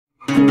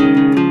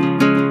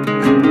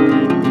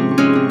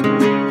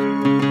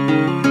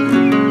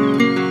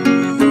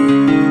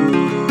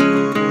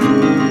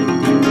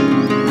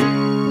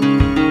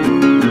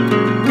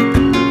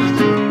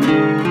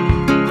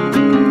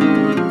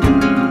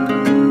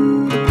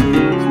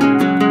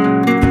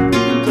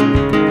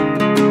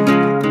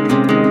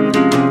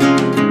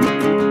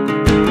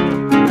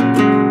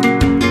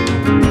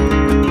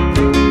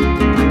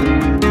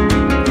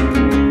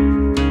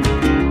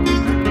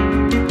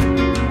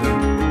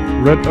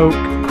Red Oak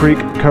Creek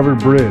Covered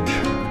Bridge,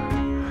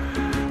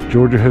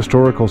 Georgia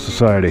Historical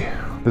Society.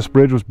 This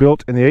bridge was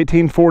built in the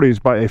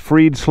 1840s by a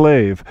freed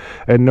slave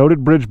and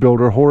noted bridge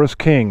builder Horace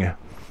King,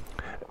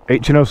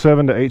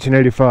 1807 to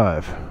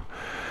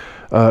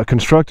 1885.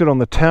 Constructed on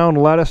the town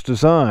lattice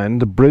design,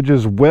 the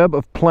bridge's web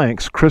of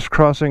planks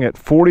crisscrossing at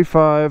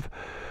 45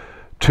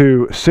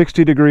 to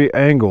 60 degree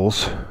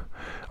angles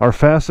are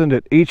fastened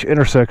at each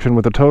intersection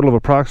with a total of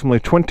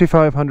approximately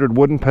 2,500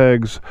 wooden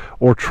pegs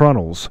or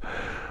trunnels.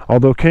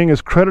 Although King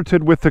is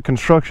credited with the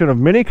construction of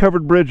many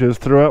covered bridges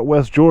throughout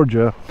West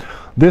Georgia,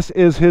 this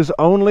is his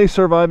only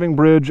surviving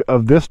bridge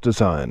of this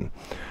design.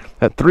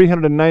 At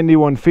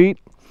 391 feet,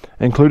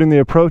 including the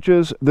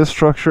approaches, this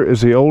structure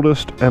is the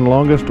oldest and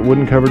longest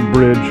wooden covered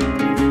bridge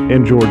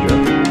in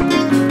Georgia.